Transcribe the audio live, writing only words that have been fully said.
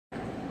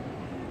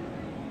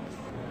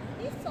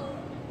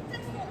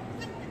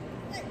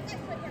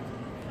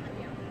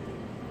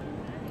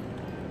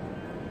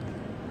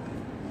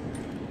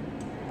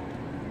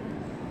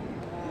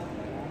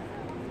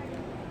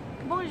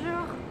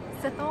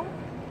Setong.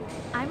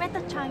 I'm at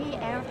the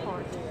Changi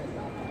Airport.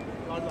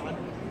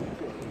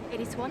 It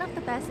is one of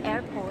the best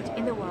airports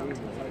in the world.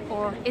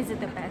 Or is it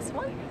the best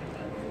one?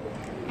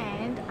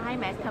 And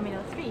I'm at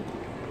Terminal 3.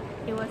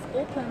 It was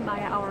opened by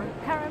our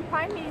current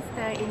Prime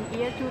Minister in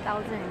year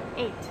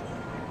 2008.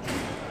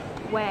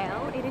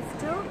 Well, it is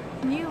still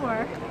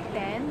newer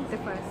than the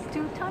first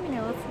two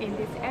terminals in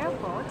this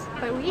airport,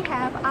 but we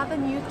have other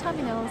new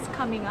terminals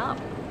coming up.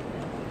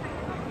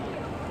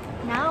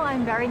 Now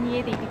I'm very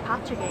near the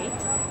departure gate.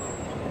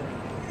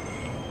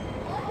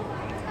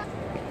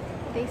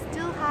 They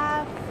still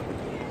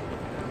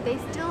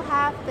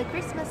have the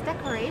Christmas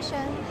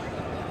decoration.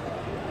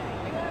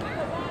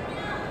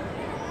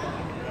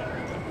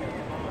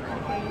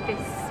 Okay,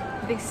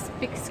 this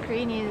big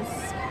screen is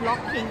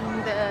blocking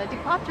the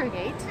departure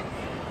gate.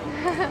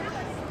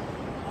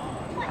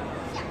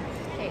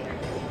 Okay.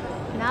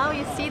 Now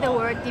you see the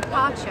word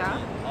departure.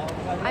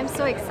 I'm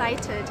so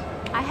excited.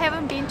 I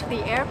haven't been to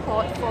the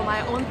airport for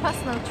my own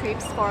personal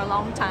trips for a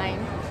long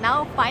time.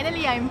 Now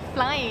finally I'm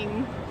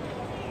flying.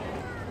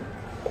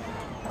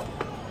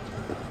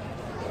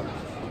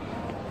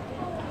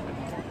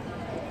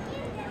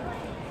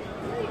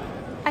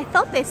 I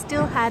thought they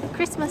still had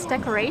Christmas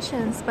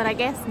decorations, but I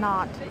guess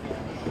not.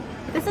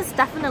 This is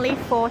definitely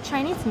for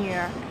Chinese New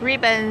Year.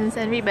 Ribbons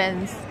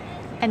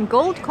and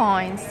gold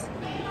coins.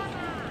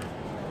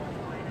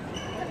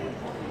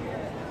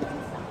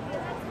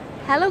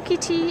 Hello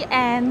Kitty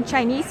and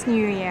Chinese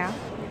New Year.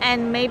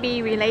 And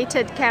maybe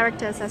related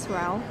characters as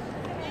well.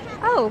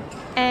 Oh,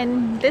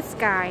 and this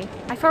guy.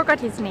 I forgot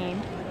his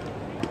name.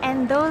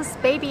 And those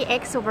baby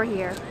eggs over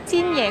here.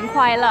 新年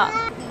快乐.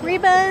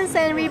 Ribbons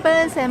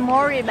and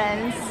more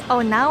ribbons.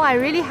 Oh, now I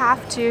really have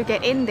to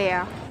get in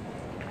there.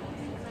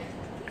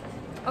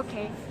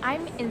 Okay,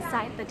 I'm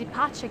inside the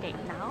departure gate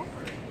now.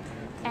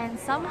 And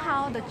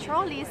somehow the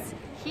trolleys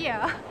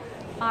here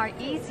are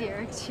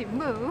easier to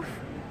move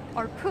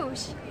or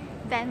push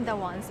than the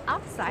ones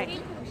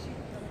outside.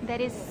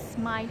 That is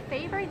my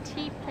favorite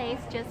tea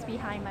place just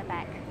behind my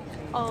back.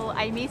 Oh,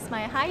 I miss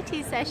my high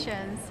tea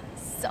sessions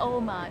so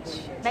much.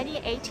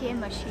 Many ATM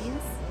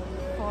machines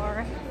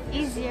for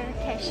easier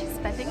cash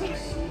spending.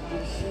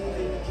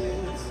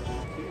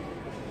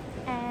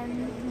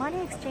 And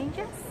money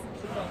exchanges.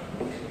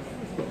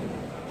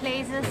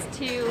 Places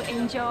to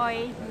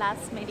enjoy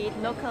last-minute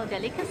local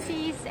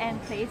delicacies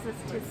and places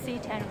to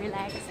sit and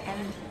relax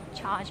and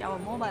charge our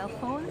mobile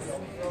phones.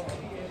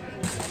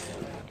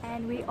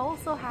 And we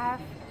also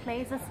have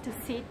places to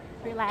sit,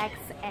 relax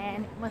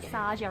and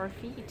massage our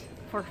feet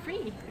for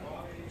free.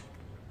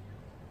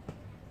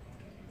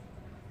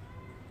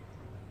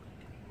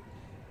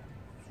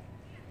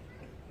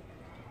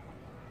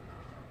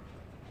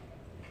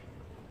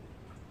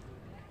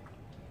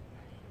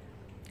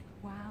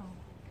 Wow,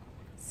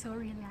 so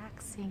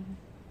relaxing.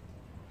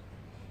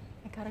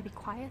 I gotta be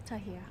quieter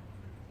here.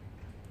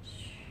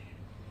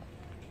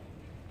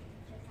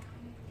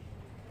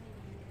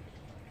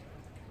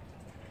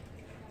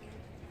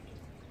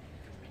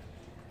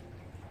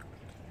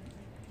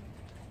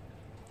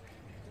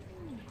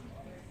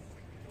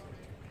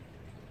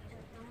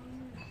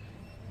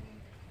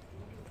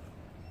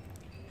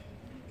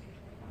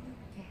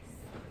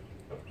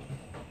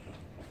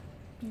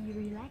 Be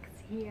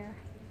relaxed here.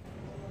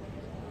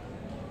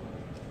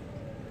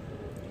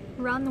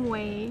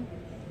 Runway.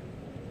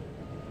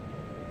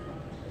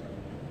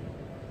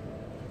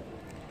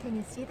 Can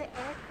you see the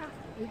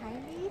aircraft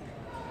behind me?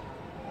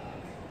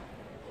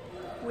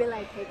 Will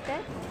I take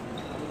that?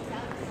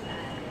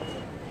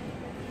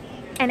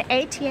 An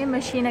ATM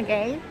machine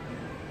again.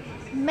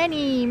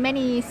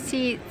 Many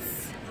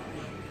seats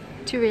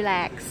to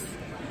relax.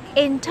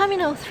 In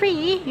Terminal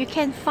 3, you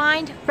can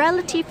find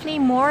relatively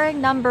more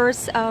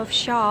numbers of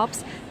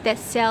shops that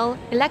sell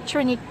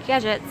electronic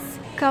gadgets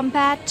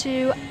compared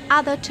to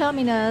other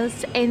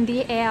terminals in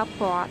the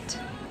airport.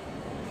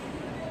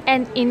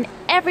 And in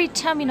every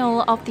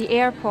terminal of the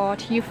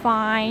airport, you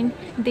find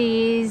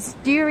these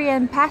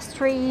durian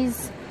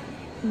pastries,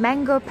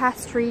 mango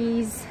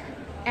pastries,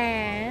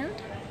 and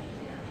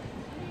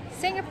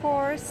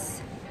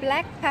Singapore's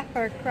black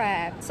pepper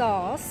crab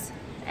sauce,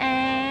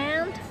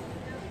 and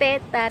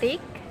Bed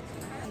Batik,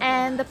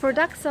 and the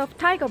products of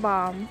Tiger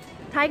Balm.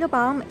 Tiger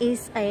Balm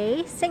is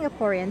a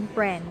Singaporean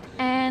brand.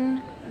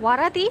 And what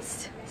are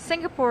these?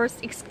 Singapore's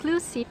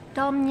exclusive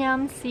Tom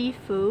Yum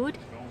seafood,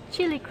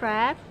 chili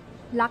crab,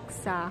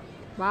 laksa.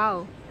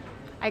 Wow,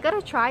 I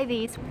gotta try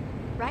these.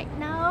 Right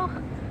now,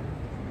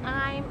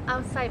 I'm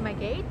outside my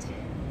gate,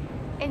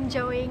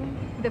 enjoying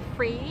the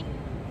free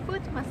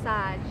foot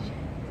massage.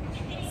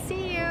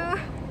 See you!